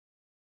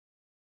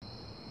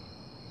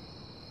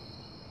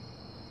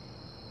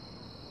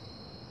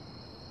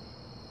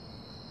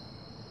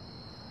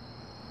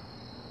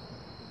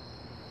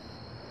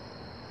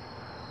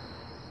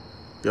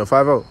Yo,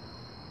 5-0.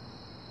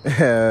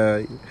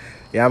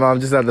 Yeah, man, I'm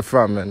just at the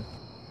front, man.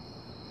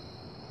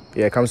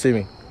 Yeah, come see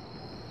me.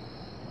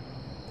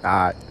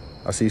 Alright,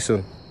 I'll see you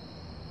soon.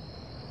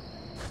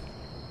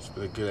 It's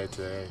been a good day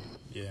today.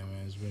 Yeah,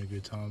 man, it's been a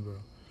good time, bro.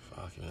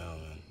 Fucking hell,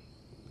 man.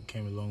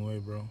 Came a long way,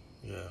 bro.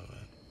 Yeah,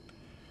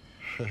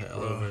 man. All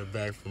the way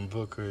back from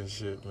Booker and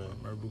shit, man.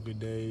 Remember good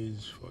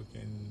days,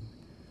 fucking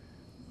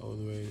all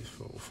the way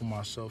for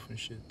myself and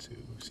shit to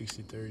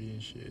 60-30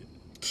 and shit.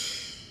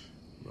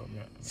 Bro,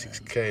 man,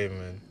 6K,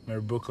 man.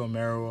 Remember Booker,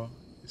 Marrow?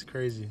 It's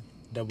crazy.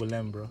 Double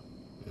M, bro.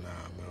 Nah,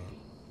 man.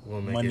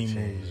 We'll make Money it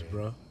change, moves, man.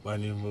 bro.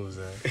 Money moves,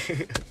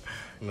 eh?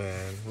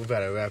 Man, we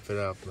better wrap it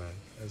up, man.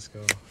 Let's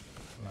go.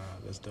 Nah,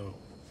 that's dope.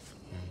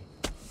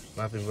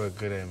 Nothing but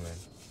good, man.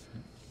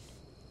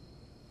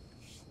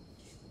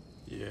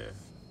 Yeah,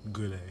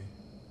 good,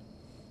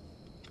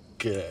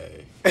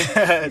 Good.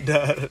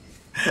 Duh.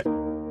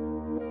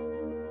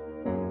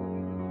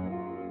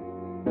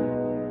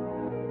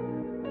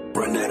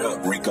 Run that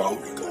up, Rico.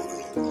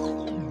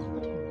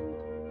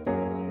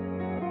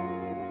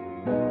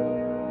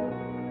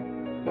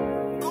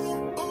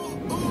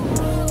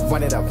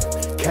 Run it up,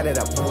 cut it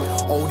up.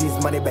 All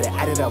these money better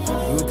add it up.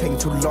 You take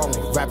too long,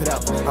 wrap it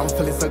up. I'm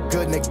feeling so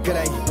good, nigga, good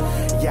day.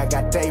 Yeah, I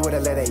got day with a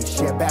letter A.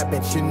 She a bad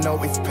bitch, you know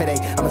it's payday.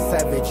 I'm a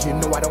savage, you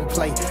know I don't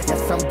play.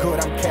 Yes, I'm good,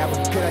 I'm careful,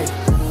 good day.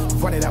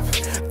 Run it up,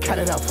 cut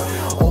it up.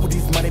 All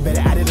these money better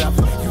add it up.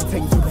 You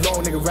take too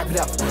long, nigga, wrap it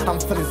up. I'm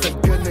feeling so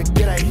good, nigga,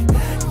 good day.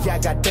 Yeah, I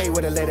got day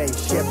with a letter A.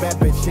 She a bad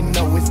bitch, you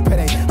know it's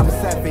payday. I'm a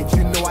savage,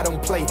 you know I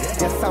don't play.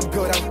 Yes, I'm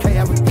good, I'm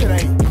careful, good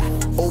day.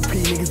 OP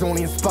niggas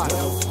only in spot.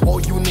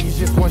 All you niggas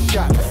just one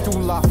shot. Still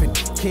laughing,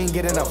 can't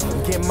get enough.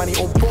 Get money,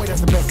 oh boy,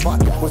 that's the best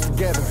part. What's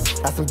together?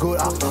 That's some good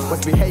art.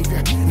 What's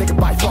behavior? Nigga,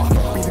 by far,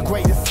 be the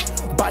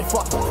greatest. By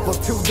far, well,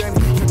 till then,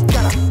 you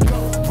gotta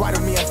ride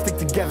on me and stick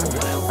together.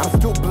 I'm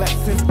still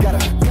blessed since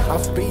gutter.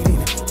 I'm speeding,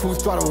 full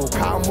throttle.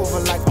 Car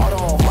moving like auto,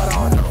 hold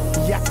on.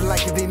 He acting like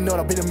he didn't know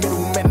I'll be the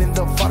middleman in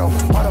the photo.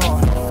 Hold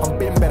on, I'm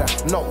been better,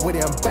 not with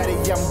it, I'm better,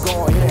 yeah, I'm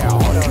going, yeah,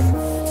 hold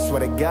on.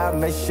 Swear to God,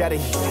 I'm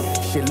shady.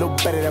 She look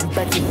better than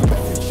Becky.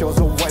 Shows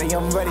her wedding,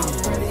 I'm ready.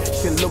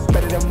 She look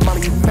better than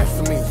Molly, you mess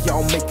with me. Yeah,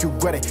 I'll make you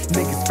ready.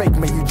 Niggas fake,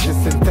 man, you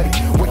just synthetic.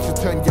 What's your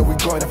turn, yeah, we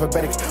going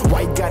alphabetics.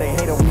 Why you gotta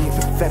hate on me,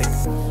 it's pathetic.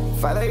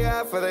 Father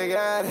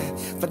God,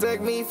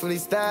 protect me from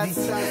these thoughts.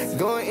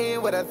 Going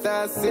in with a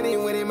thought,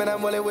 sitting with him, and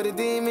I'm rolling with the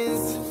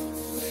demons.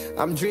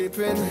 I'm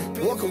dripping,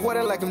 walking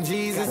water like I'm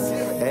Jesus.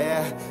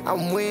 Yeah,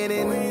 I'm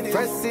winning.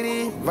 First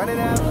city, run it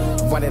up,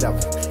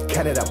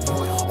 cut it up.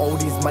 All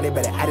these money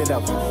better add it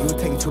up. You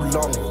take too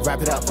long,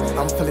 wrap it up.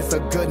 I'm feeling so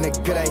good,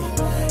 nigga, good day.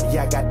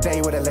 Yeah, I got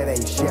day with a letter A.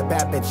 She a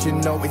bad bitch, you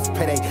know it's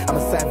payday. I'm a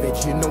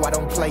savage, you know I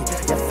don't play.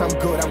 Yes, I'm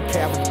good, I'm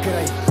careful, good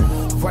day.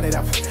 Run it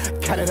up,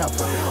 cut it up.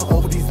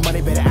 All these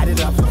money better add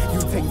it up.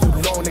 You take too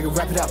long, nigga,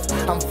 wrap it up.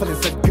 I'm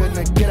feeling so good,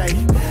 nigga, good day.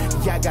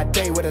 Yeah, I got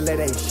day with a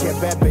letter A. She a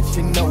bad bitch,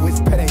 you know it's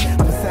payday.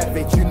 I'm a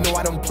savage, you know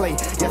I don't play.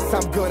 Yes,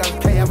 I'm good, I'm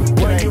careful, good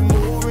day. When you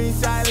move in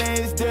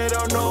silence, they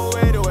don't know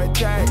where to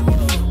attack.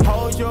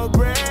 Hold your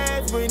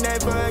breath, we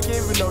never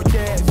give you no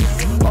chance.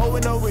 All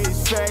we know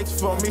is facts,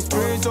 from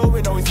experience, all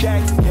we know is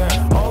that,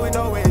 yeah. All we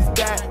know is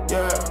that,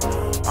 yeah.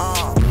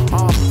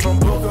 From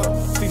Booker,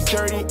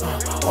 630,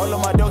 all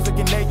of my doors are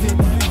connected.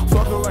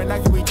 Fuck her right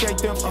now, can we check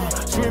them?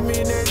 Swimming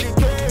in the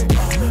cave,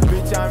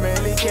 bitch, I'm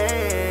LK.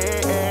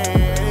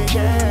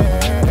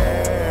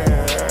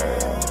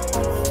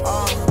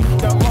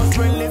 The most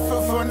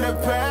prolific from the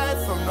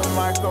past, from the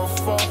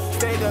microphone.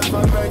 State of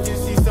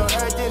emergency, so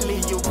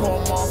urgently you call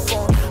my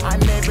phone. I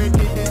never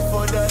did this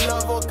for the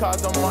love or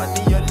cause of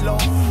money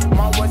alone.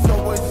 My words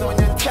always on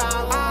your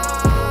time.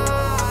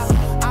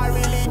 I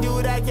really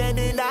do that, can't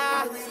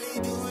deny.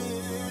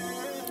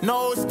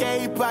 No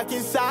escape back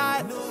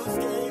inside.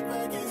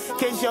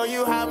 Can show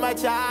you how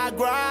much I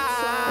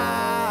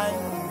grind.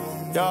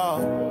 Yo,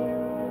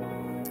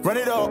 run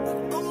it up.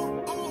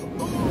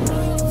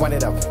 Run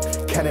it up,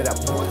 cut it up.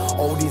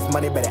 All these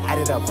money better add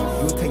it up.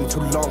 You take too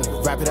long,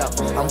 wrap it up.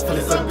 I'm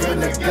feeling so good,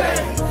 nigga, good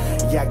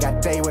day. Yeah, I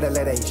got day with a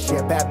letter A. She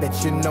a bad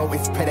bitch, you know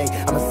it's payday.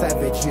 I'm a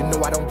savage, you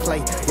know I don't play.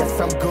 Yes,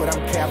 I'm good,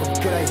 I'm careful,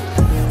 good day.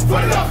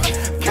 Run it up,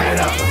 cut it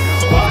up.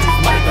 All these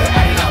money better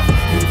add it up.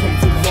 You take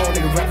too long,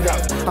 nigga, wrap it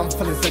up. I'm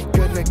feeling so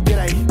good, nigga, good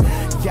day.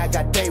 Yeah, I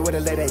got day with a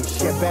letter A.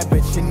 She a bad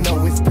bitch, you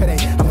know it's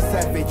payday. I'm a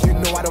savage, you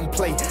know I don't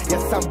play.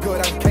 Yes, I'm good,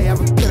 I'm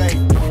careful, good day.